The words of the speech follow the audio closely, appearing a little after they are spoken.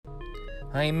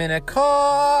I'm in a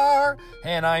car,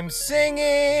 and I'm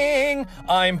singing.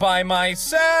 I'm by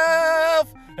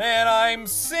myself, and I'm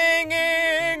singing.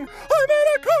 I'm in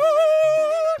a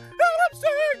car, and I'm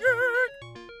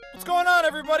singing. What's going on,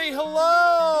 everybody?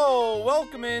 Hello!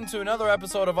 Welcome into another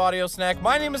episode of Audio Snack.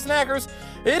 My name is Snackers.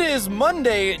 It is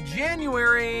Monday,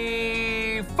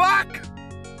 January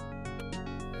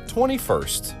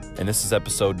 21st, and this is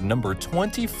episode number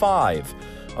 25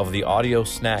 of the Audio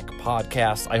Snack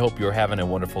podcast. I hope you're having a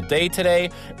wonderful day today.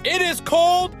 It is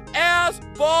cold as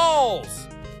balls.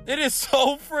 It is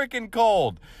so freaking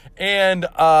cold. And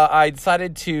I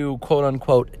decided to, quote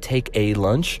unquote, take a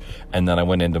lunch. And then I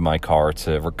went into my car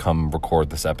to come record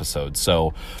this episode.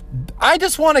 So I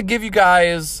just want to give you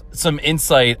guys some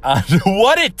insight on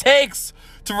what it takes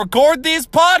to record these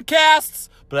podcasts.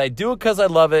 But I do it because I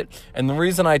love it. And the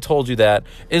reason I told you that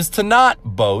is to not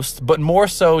boast, but more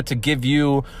so to give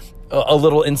you a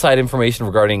little inside information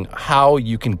regarding how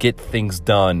you can get things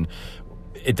done.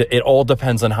 It all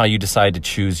depends on how you decide to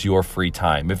choose your free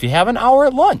time. If you have an hour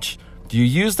at lunch, do you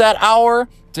use that hour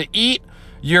to eat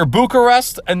your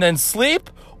Bucharest and then sleep?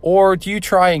 Or do you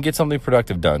try and get something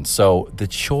productive done? So the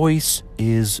choice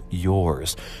is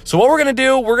yours. So what we're going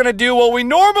to do what we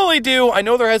normally do. I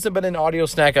know there hasn't been an Audio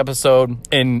Snack episode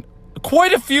in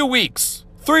quite a few weeks.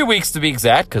 3 weeks to be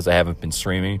exact, because I haven't been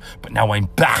streaming. But now I'm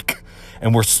back,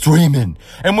 and we're streaming,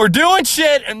 and we're doing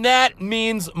shit, and that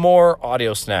means more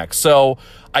Audio Snacks. So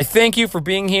I thank you for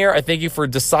being here. I thank you for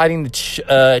deciding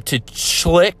to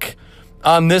click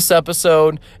on this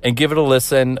episode and give it a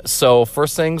listen. So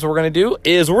first things we're going to do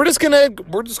is we're just going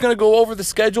to go over the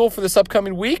schedule for this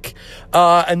upcoming week.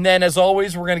 And then as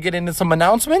always, we're going to get into some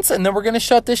announcements, and then we're going to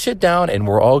shut this shit down, and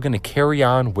we're all going to carry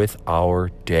on with our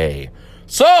day.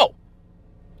 So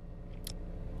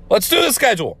let's do the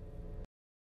schedule.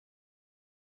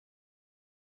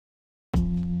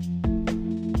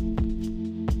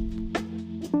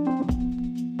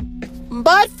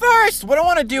 But first, what I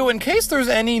want to do, in case there's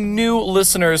any new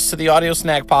listeners to the Audio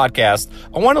Snack podcast,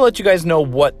 I want to let you guys know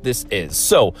what this is.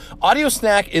 So, Audio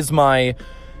Snack is my...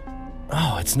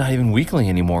 Oh, it's not even weekly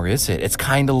anymore, is it? It's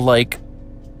kind of like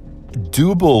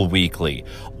double weekly.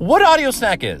 What Audio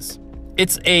Snack is?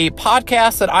 It's a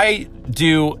podcast that I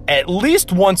do at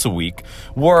least once a week,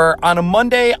 where on a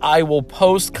Monday I will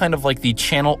post kind of like the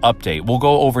channel update. We'll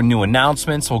go over new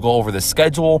announcements, we'll go over the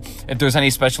schedule, if there's any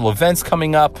special events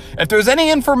coming up, if there's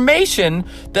any information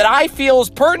that I feel is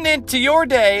pertinent to your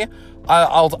day,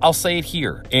 I'll say it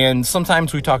here. And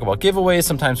sometimes we talk about giveaways,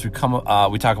 sometimes we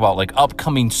talk about like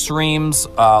upcoming streams,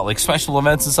 like special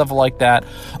events and stuff like that.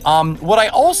 What I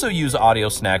also use Audio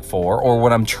Snack for, or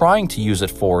what I'm trying to use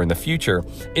it for in the future,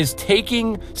 is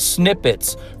taking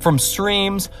snippets from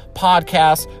streams,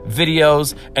 podcasts,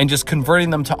 videos, and just converting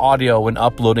them to audio and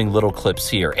uploading little clips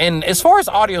here. And as far as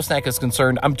Audio Snack is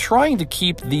concerned, I'm trying to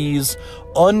keep these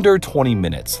under 20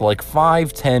 minutes, like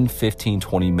 5, 10, 15,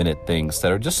 20-minute things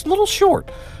that are just little short,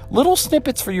 little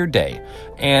snippets for your day.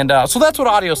 And so that's what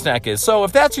Audio Snack is. So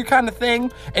if that's your kind of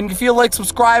thing and you feel like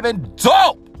subscribing,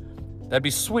 dope! That'd be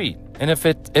sweet. And if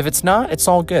it's not, it's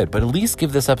all good. But at least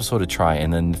give this episode a try,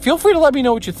 and then feel free to let me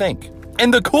know what you think.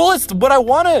 And the coolest, what I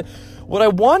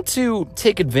want to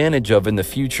take advantage of in the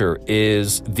future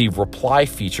is the reply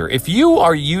feature. If you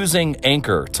are using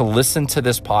Anchor to listen to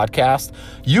this podcast,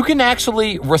 you can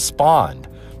actually respond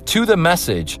to the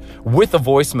message with a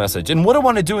voice message. And what I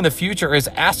want to do in the future is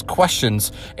ask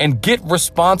questions and get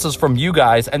responses from you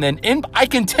guys. And then I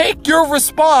can take your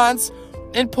response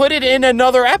and put it in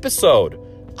another episode.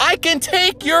 I can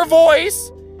take your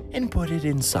voice and put it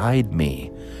inside me.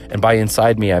 And by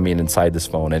inside me, I mean inside this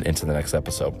phone and into the next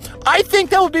episode. I think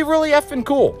that would be really effing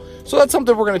cool. So that's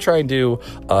something we're going to try and do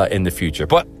in the future.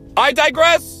 But I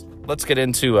digress. Let's get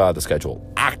into the schedule.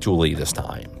 Actually, this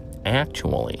time.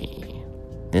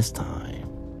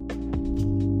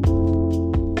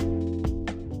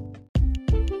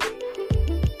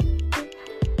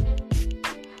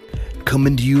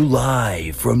 Coming to you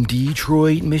live from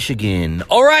Detroit, Michigan.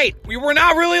 All right, we were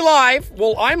not really live.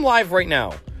 Well, I'm live right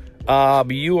now.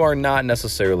 But you are not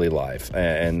necessarily live,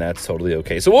 and that's totally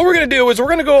okay. So what we're going to do is we're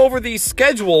going to go over the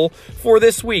schedule for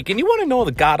this week. And you want to know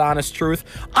the God honest truth?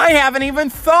 I haven't even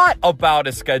thought about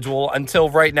a schedule until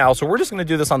right now. So we're just going to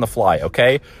do this on the fly,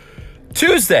 okay?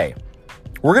 Tuesday,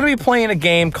 we're going to be playing a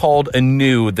game called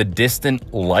Anew, The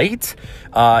Distant Light.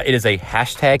 It is a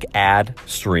hashtag ad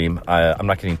stream. I'm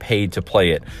not getting paid to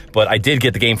play it, but I did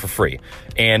get the game for free.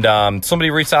 And somebody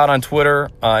reached out on Twitter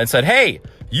and said, hey,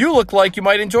 you look like you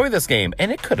might enjoy this game. And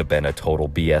it could have been a total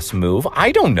BS move.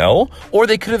 I don't know. Or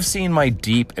they could have seen my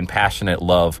deep and passionate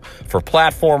love for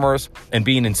platformers and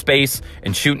being in space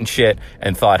and shooting shit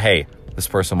and thought, hey, this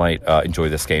person might enjoy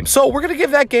this game. So we're going to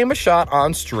give that game a shot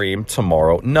on stream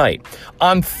tomorrow night.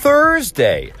 On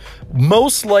Thursday,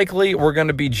 most likely we're going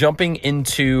to be jumping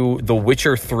into The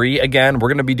Witcher 3 again. We're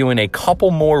going to be doing a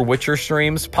couple more Witcher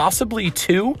streams, possibly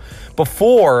 2,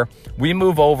 before we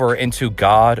move over into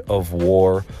God of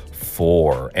War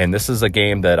 4. And this is a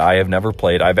game that I have never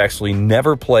played. I've actually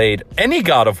never played any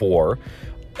God of War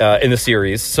in the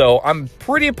series, so I'm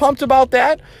pretty pumped about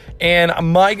that. And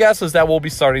my guess is that we'll be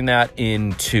starting that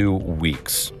in 2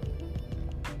 weeks.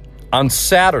 On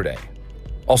Saturday,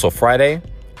 also Friday,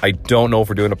 I don't know if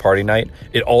we're doing a party night.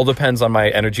 It all depends on my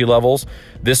energy levels.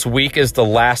 This week is the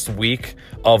last week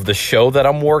of the show that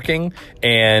I'm working,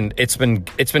 and it's been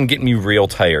getting me real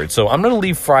tired. So I'm going to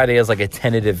leave Friday as like a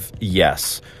tentative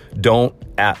yes. Don't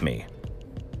at me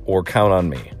or count on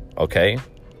me, okay?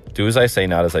 Do as I say,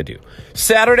 not as I do.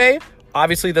 Saturday,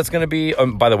 obviously that's going to be,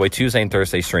 by the way, Tuesday and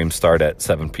Thursday streams start at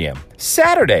 7 p.m.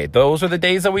 Saturday, those are the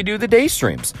days that we do the day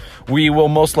streams. We will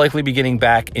most likely be getting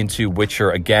back into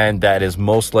Witcher again. That is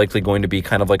most likely going to be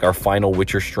kind of like our final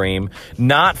Witcher stream.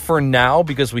 Not for now,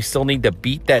 because we still need to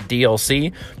beat that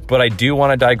DLC, but I do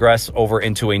want to digress over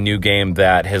into a new game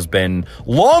that has been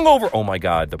long over. Oh my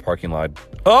God, the parking lot.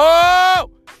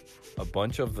 Oh! A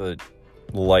bunch of the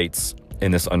lights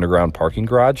in this underground parking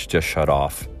garage just shut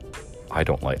off. I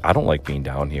don't like being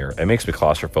down here. It makes me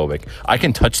claustrophobic. I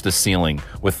can touch the ceiling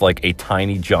with like a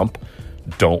tiny jump.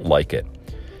 Don't like it.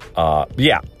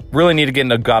 Yeah, really need to get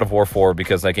into God of War 4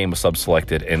 because that game was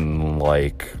sub-selected in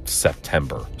like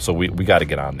September. So we got to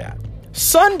get on that.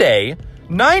 Sunday,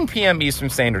 9 p.m. Eastern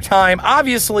Standard Time.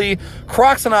 Obviously,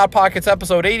 Crocs and Odd Pockets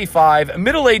episode 85,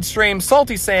 middle-aged stream,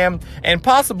 Salty Sam, and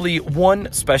possibly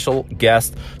one special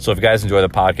guest. So if you guys enjoy the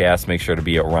podcast, make sure to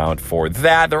be around for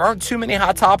that. There aren't too many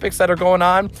hot topics that are going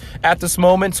on at this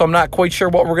moment, so I'm not quite sure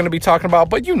what we're going to be talking about,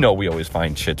 but you know we always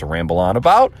find shit to ramble on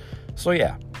about. So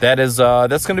yeah, that's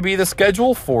going to be the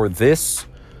schedule for this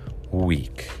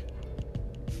week.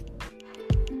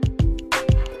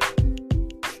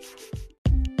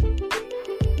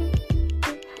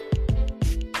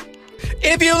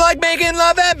 If you like making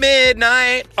love at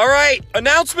midnight. All right,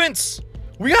 announcements.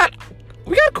 We got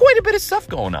quite a bit of stuff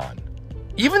going on.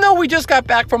 Even though we just got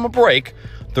back from a break,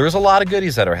 there's a lot of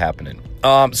goodies that are happening.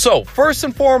 So first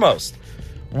and foremost,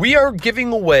 we are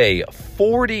giving away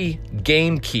 40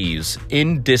 game keys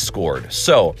in Discord.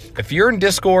 So if you're in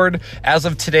Discord, as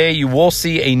of today, you will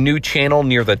see a new channel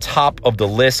near the top of the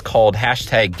list called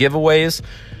 #giveaways.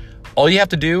 All you have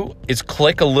to do is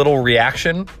click a little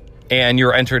reaction and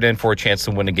you're entered in for a chance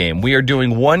to win a game. We are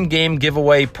doing 1 game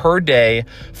giveaway per day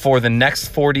for the next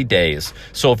 40 days.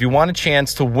 So if you want a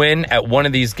chance to win at one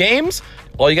of these games,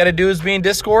 all you got to do is be in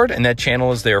Discord, and that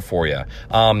channel is there for you.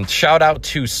 Shout out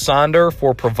to Sonder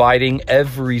for providing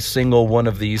every single one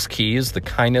of these keys, the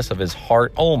kindness of his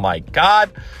heart. Oh my God.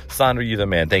 Sonder, you're the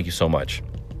man. Thank you so much.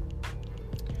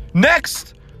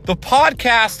 Next, the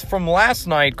podcast from last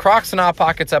night, Crocs and Odd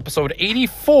Pockets episode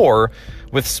 84,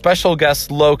 with special guest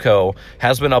Loco,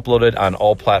 has been uploaded on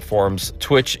all platforms: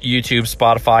 Twitch, YouTube,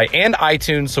 Spotify, and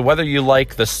iTunes. So whether you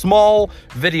like the small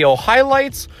video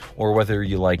highlights or whether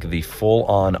you like the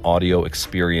full-on audio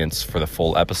experience for the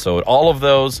full episode, all of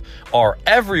those are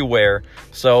everywhere.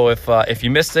 So if you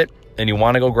missed it and you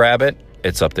want to go grab it,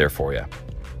 it's up there for you.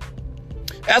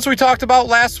 As we talked about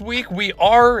last week, we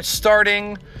are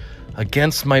starting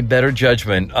against my better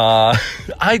judgment.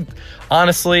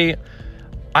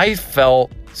 I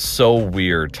felt so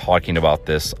weird talking about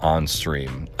this on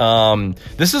stream.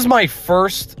 This is my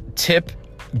first tip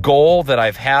goal that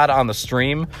I've had on the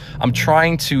stream. I'm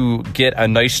trying to get a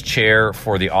nice chair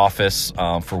for the office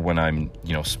for when I'm,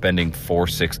 spending 4,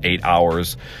 6, 8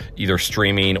 hours either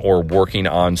streaming or working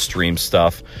on stream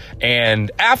stuff.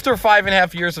 And after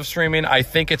 5.5 years of streaming, I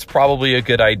think it's probably a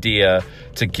good idea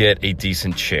to get a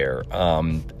decent chair.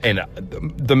 And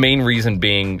the main reason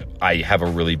being I have a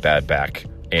really bad back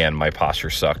and my posture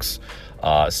sucks.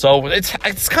 So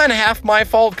it's kind of half my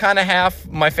fault, kind of half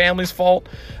my family's fault.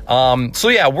 So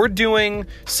yeah, we're doing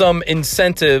some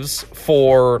incentives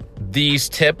for these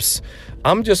tips.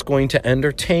 I'm just going to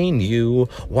entertain you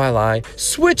while I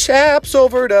switch apps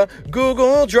over to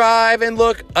Google Drive and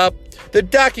look up the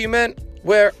document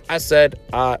where I said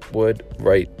I would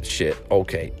write shit.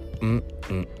 Okay.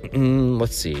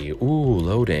 Let's see. Ooh,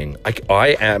 loading.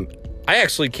 I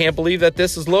actually can't believe that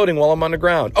this is loading while I'm on the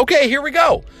ground. Okay, here we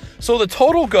go. So the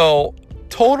total goal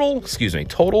is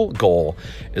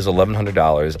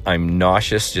 $1,100. I'm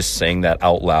nauseous just saying that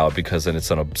out loud because then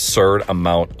it's an absurd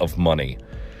amount of money.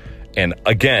 And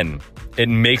again, it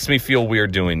makes me feel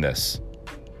weird doing this.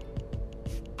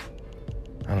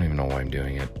 I don't even know why I'm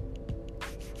doing it.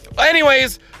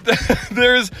 Anyways,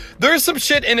 there's some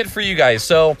shit in it for you guys.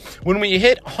 So when we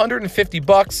hit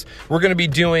 $150, we're going to be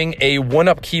doing a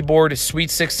 1UP keyboard Sweet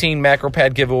 16 macro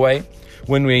pad giveaway.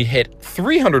 When we hit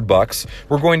 $300,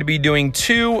 we're going to be doing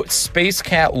 2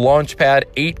 SpaceCat Launchpad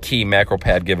 8-key macro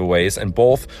pad giveaways, and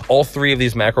all 3 of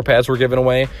these macro pads we're giving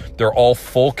away. They're all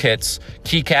full kits,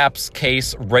 keycaps,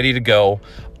 case, ready to go.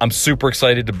 I'm super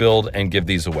excited to build and give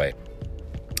these away.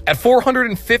 At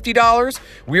 $450,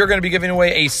 we are going to be giving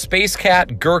away a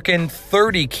SpaceCat Gherkin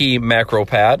 30-key macro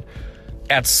pad.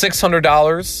 At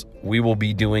 $600, we will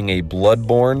be doing a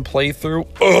Bloodborne playthrough.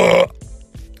 Ugh.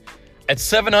 At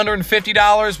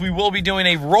 $750, we will be doing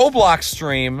a Roblox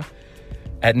stream.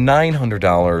 At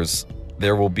 $900,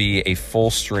 there will be a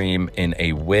full stream in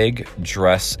a wig,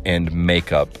 dress, and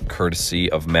makeup,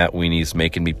 courtesy of Matt Weenie's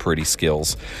Making Me Pretty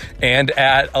skills. And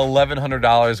at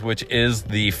 $1,100, which is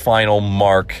the final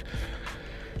mark,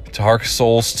 Dark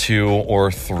Souls 2 or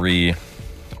 3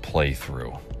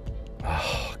 playthrough.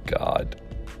 Oh, God.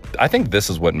 I think this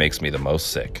is what makes me the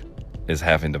most sick, is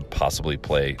having to possibly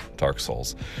play Dark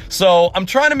Souls. So I'm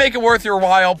trying to make it worth your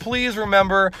while. Please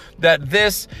remember that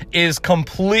this is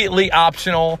completely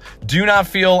optional. Do not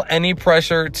feel any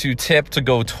pressure to tip to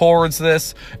go towards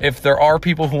this. If there are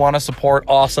people who want to support,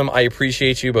 awesome. I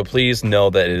appreciate you, but please know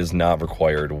that it is not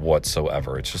required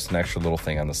whatsoever. It's just an extra little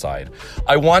thing on the side.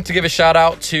 I want to give a shout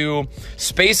out to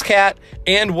SpaceCat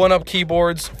and 1UP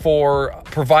Keyboards for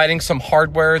providing some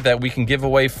hardware that we can give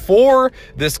away for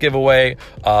this giveaway.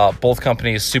 Both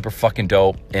companies super fucking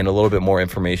dope, and a little bit more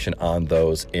information on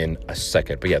those in a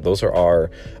second. But yeah, those are our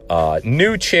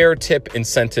new chair tip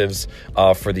incentives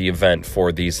for the event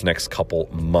for these next couple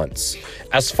months.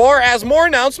 As far as more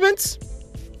announcements,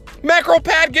 macro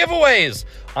pad giveaways.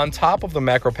 On top of the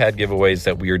macro pad giveaways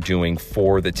that we are doing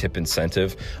for the tip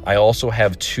incentive, I also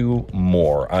have 2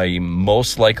 more. I'm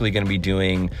most likely going to be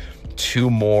doing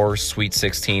 2 more Sweet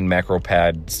 16 macro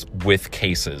pads with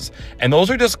cases, and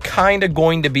those are just kind of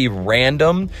going to be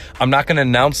random. I'm not going to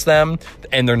announce them,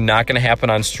 and they're not going to happen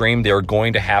on stream. They're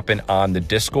going to happen on the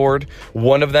Discord.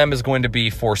 One of them is going to be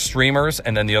for streamers,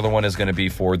 and then the other one is going to be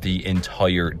for the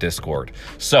entire Discord.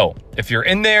 So if you're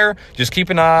in there, just keep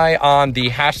an eye on the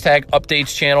hashtag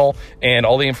updates channel, and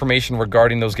all the information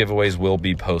regarding those giveaways will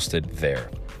be posted there.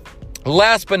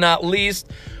 Last but not least,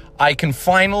 I can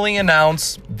finally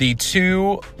announce the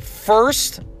 2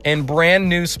 first and brand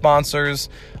new sponsors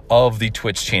of the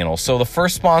Twitch channel. So the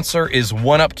first sponsor is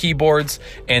 1UP Keyboards,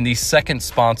 and the second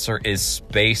sponsor is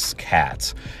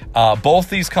SpaceCat.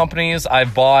 Both these companies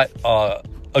I've bought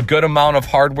a good amount of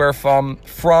hardware from.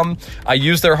 I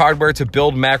use their hardware to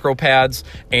build macro pads,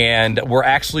 and we're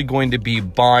actually going to be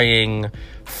buying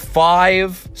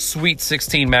 5 Sweet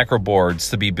 16 macro boards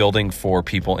to be building for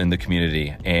people in the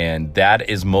community, and that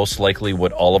is most likely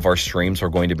what all of our streams are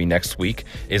going to be next week,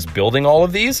 is building all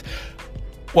of these.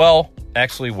 Well,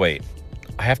 actually, wait.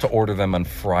 I have to order them on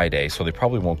Friday, so they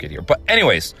probably won't get here. But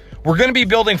anyways, we're going to be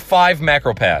building 5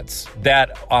 macro pads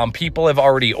that people have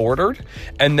already ordered.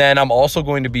 And then I'm also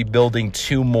going to be building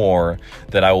 2 more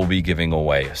that I will be giving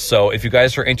away. So if you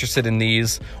guys are interested in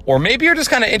these, or maybe you're just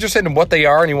kind of interested in what they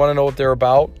are and you want to know what they're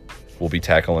about, we'll be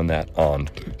tackling that on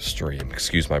stream.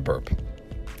 Excuse my burp.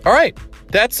 All right.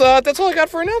 That's all I got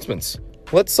for announcements.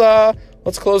 Let's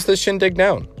close this shindig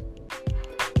down.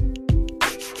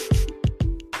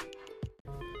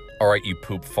 All right, you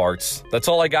poop farts. That's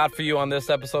all I got for you on this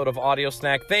episode of Audio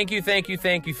Snack. Thank you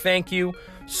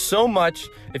so much.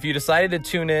 If you decided to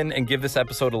tune in and give this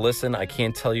episode a listen, I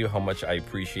can't tell you how much I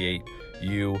appreciate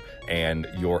you and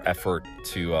your effort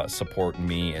to support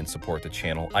me and support the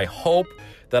channel. I hope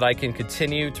that I can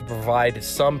continue to provide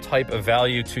some type of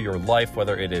value to your life,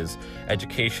 whether it is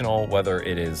educational, whether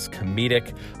it is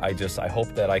comedic. I hope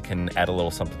that I can add a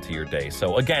little something to your day.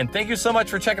 So again, thank you so much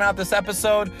for checking out this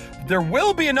episode. There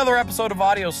will be another episode of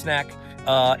Audio Snack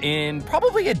in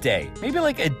probably a day, maybe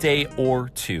like a day or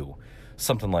 2.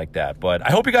 Something like that. But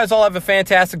I hope you guys all have a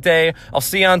fantastic day. I'll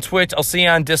see you on Twitch. I'll see you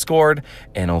on Discord.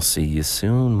 And I'll see you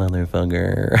soon,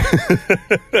 motherfucker.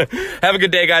 Have a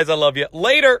good day, guys. I love you.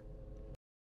 Later.